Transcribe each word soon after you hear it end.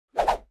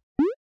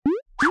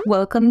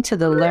Welcome to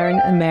the Learn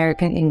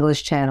American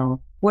English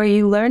channel, where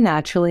you learn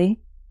naturally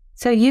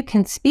so you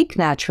can speak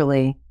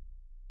naturally.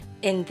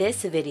 In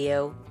this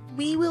video,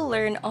 we will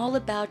learn all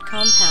about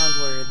compound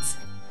words.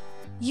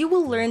 You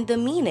will learn the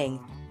meaning,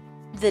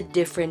 the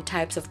different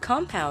types of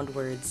compound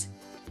words,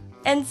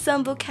 and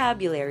some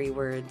vocabulary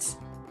words.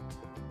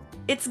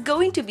 It's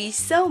going to be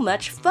so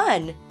much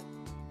fun!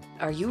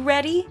 Are you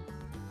ready?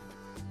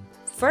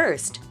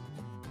 First,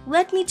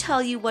 let me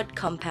tell you what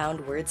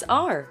compound words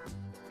are.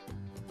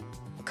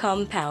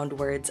 Compound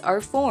words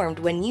are formed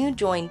when you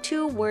join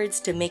two words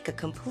to make a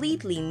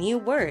completely new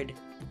word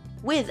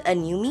with a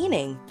new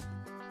meaning.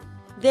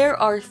 There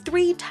are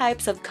three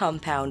types of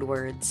compound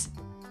words.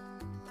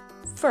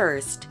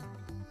 First,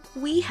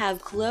 we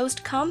have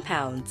closed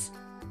compounds.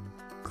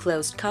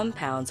 Closed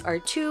compounds are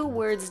two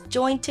words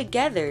joined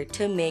together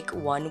to make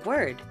one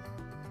word.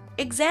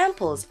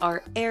 Examples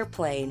are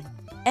airplane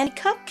and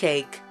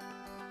cupcake.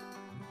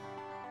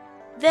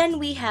 Then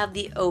we have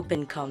the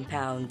open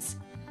compounds.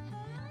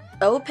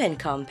 Open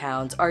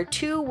compounds are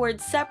two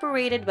words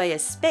separated by a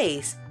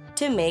space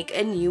to make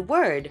a new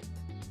word.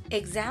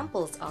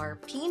 Examples are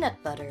peanut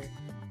butter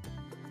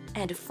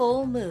and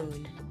full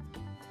moon.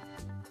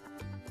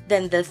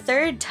 Then the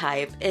third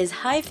type is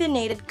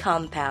hyphenated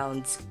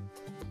compounds.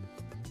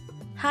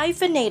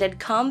 Hyphenated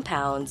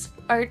compounds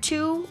are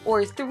two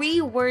or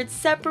three words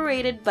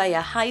separated by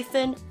a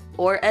hyphen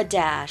or a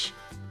dash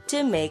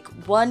to make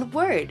one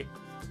word.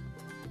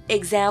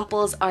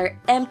 Examples are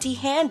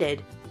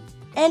empty-handed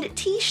and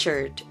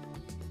t-shirt.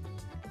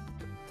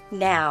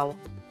 Now,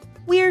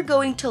 we're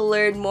going to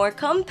learn more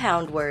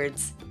compound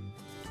words.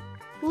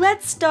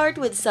 Let's start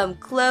with some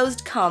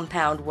closed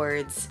compound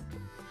words.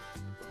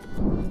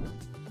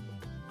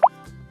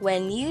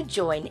 When you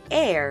join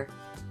air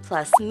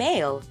plus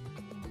mail,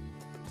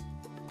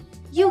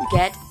 you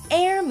get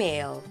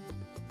airmail.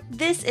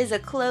 This is a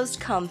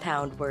closed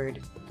compound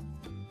word.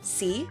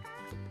 See?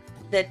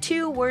 The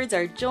two words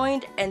are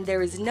joined and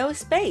there is no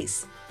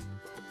space.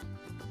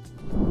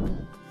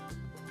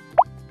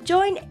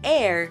 Join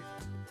air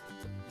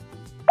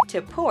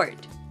to port.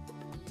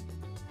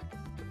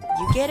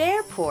 You get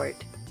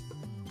airport.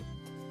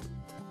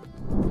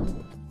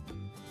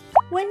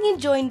 When you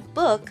join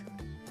book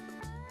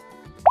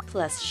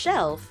plus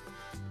shelf,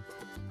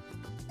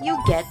 you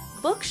get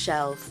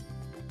bookshelf.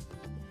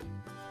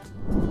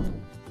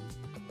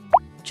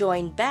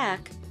 Join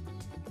back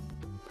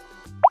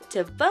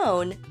to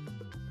bone,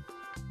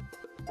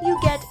 you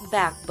get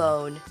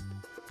backbone.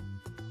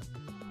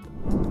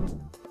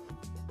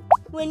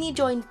 When you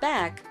join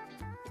back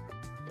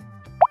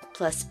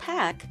plus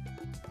pack,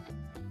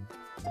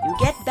 you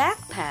get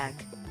backpack.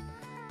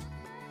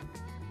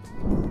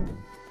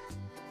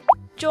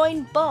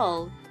 Join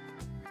ball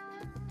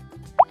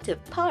to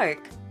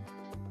park,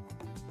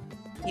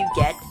 you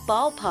get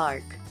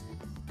ballpark.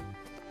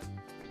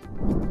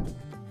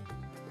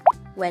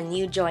 When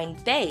you join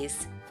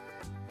base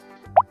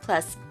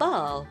plus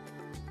ball,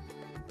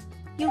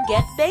 you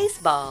get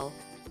baseball.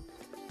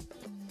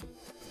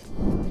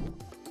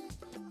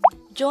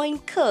 Join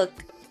cook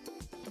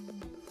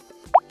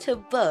to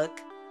book,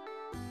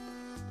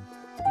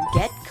 you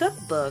get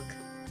cookbook.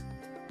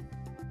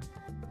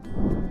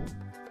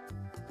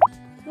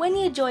 When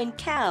you join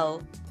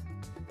cow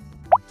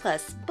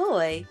plus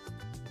boy,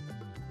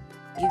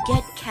 you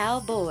get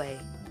cowboy.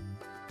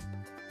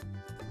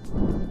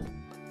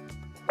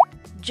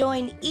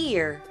 Join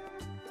ear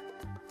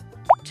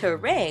to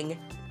ring,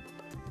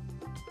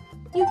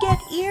 you get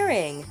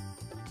earring.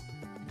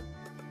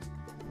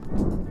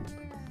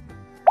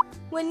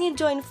 When you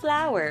join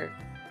flower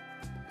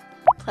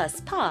plus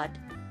pot,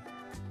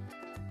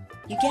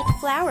 you get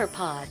flower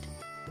pot.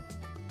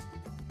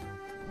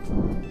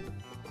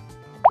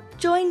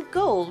 Join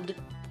gold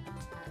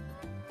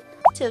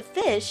to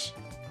fish,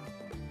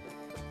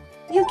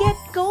 you get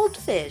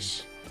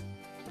goldfish.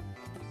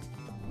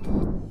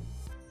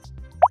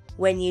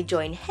 When you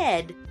join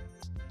head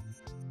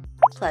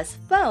plus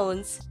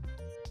phones,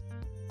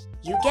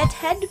 you get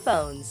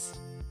headphones.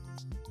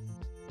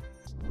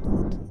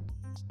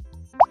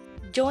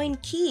 Join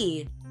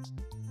key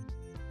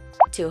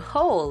to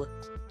hole,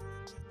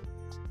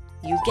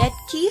 you get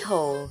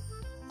keyhole.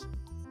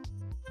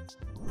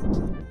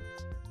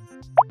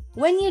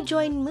 When you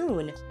join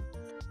moon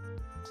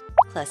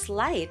plus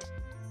light,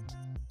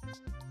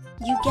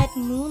 you get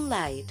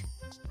moonlight.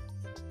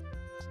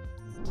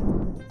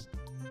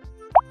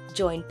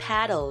 Join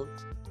paddle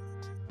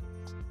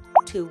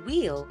to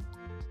wheel,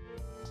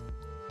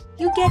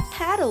 you get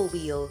paddle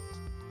wheel.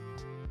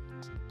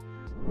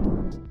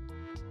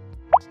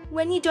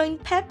 When you join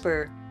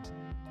pepper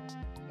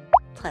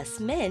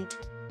plus mint,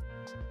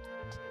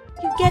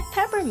 you get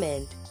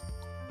peppermint.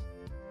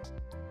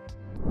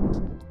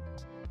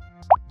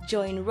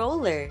 Join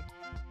roller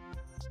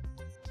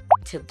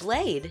to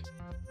blade,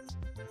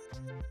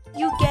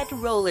 you get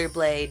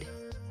rollerblade.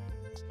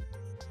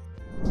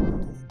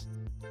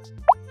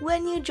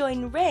 When you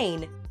join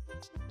rain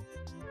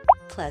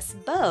plus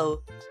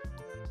bow,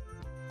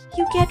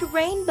 you get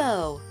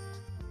rainbow.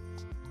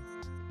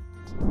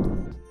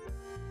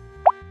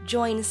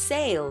 join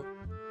sail.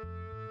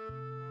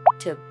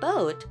 To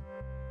boat,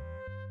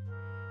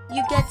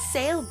 you get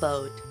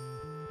sailboat.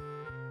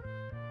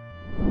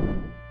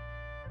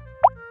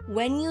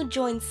 When you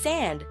join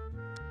sand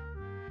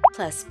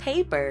plus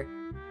paper,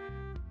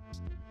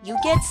 you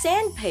get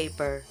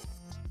sandpaper.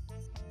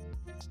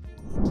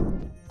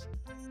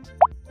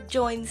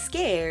 Join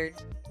scared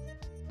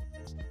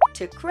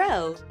to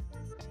crow,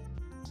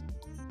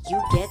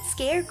 you get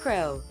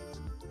scarecrow.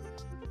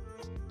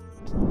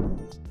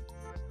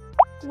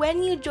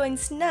 When you join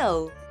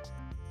snow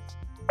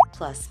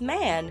plus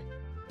man,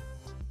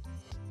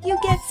 you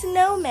get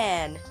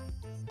snowman.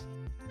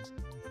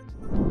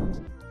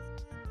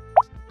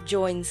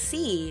 Join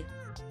sea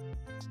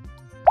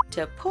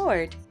to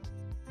port,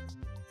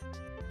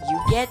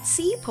 you get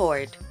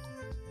seaport.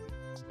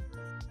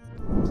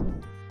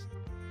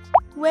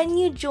 When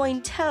you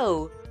join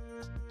toe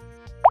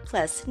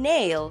plus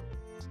nail,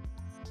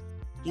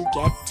 you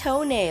get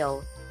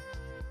toenail.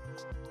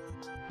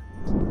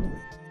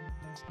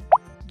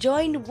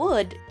 Join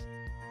wood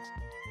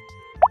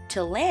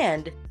to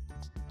land,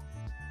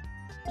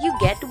 you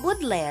get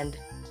woodland.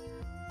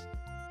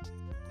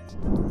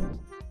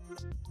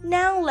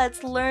 Now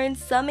let's learn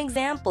some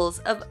examples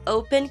of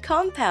open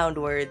compound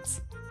words.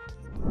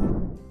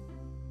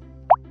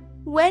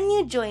 When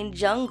you join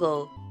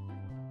jungle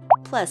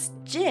plus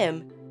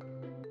gym,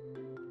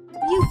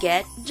 you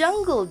get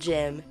jungle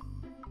gym.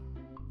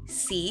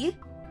 See?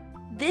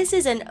 This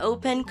is an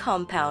open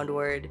compound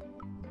word.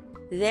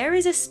 There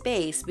is a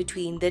space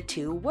between the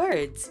two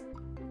words.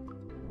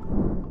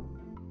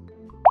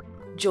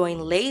 Join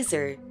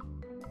laser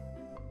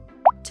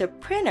to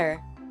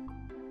printer,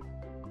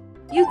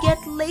 you get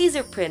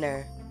laser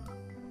printer.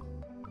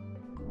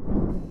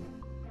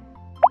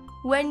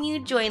 When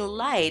you join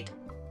light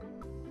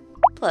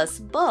plus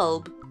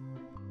bulb,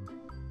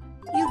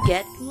 you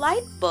get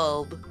light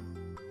bulb.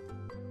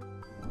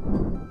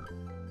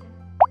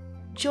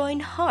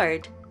 Join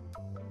heart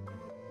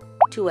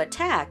to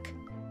attack,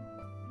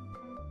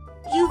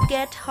 you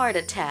get heart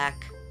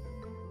attack.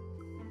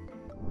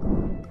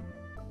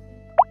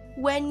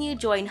 When you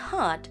join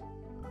hot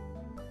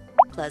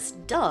plus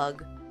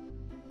dog,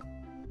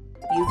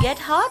 you get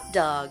hot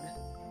dog.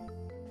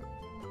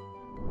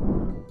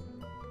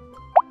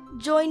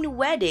 Join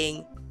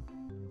wedding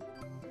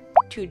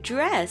to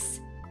dress,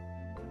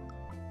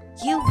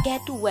 you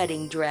get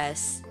wedding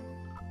dress.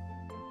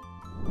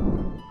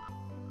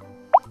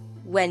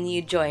 When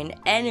you join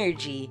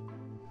energy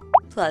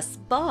plus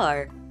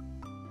bar,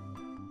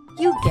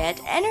 you get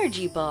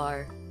energy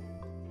bar.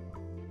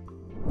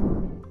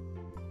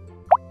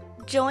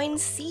 Join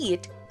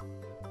seat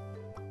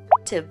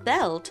to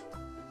belt,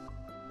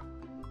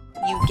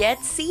 you get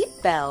seat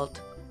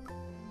belt.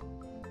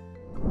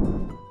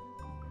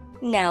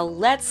 Now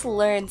let's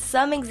learn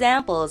some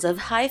examples of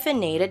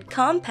hyphenated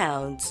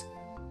compounds.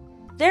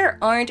 There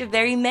aren't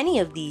very many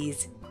of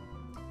these.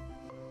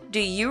 Do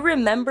you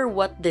remember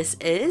what this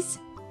is?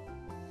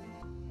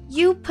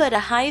 You put a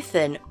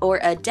hyphen or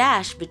a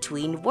dash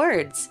between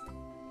words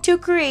to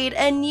create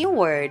a new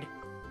word.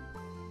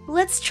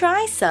 Let's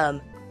try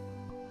some.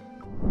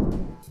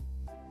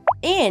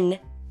 In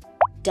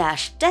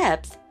dash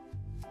depth,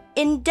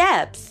 in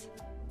depth.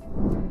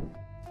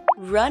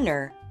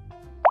 Runner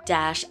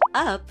dash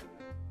up,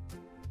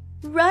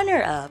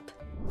 runner up.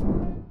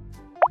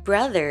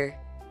 Brother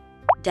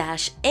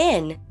dash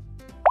in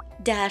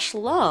dash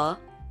law,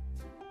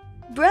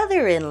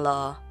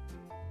 brother-in-law.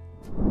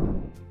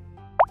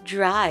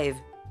 Drive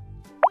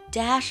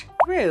dash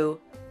through,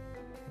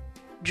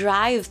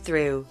 drive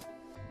through.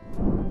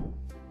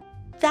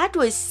 That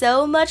was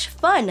so much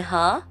fun,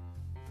 huh?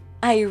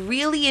 I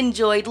really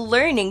enjoyed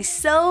learning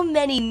so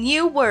many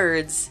new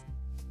words.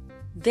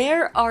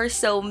 There are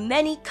so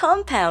many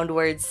compound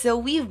words, so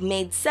we've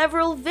made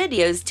several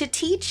videos to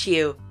teach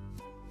you.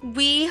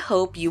 We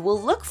hope you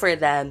will look for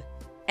them.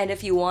 And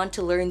if you want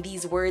to learn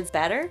these words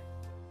better,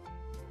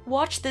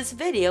 watch this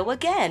video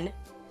again.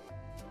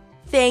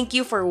 Thank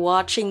you for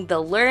watching the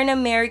Learn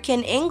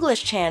American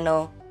English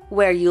channel,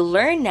 where you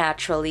learn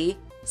naturally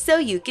so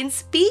you can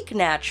speak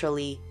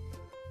naturally.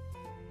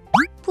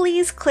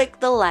 Please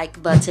click the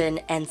like button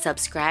and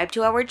subscribe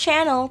to our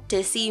channel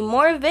to see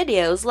more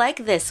videos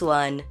like this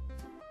one.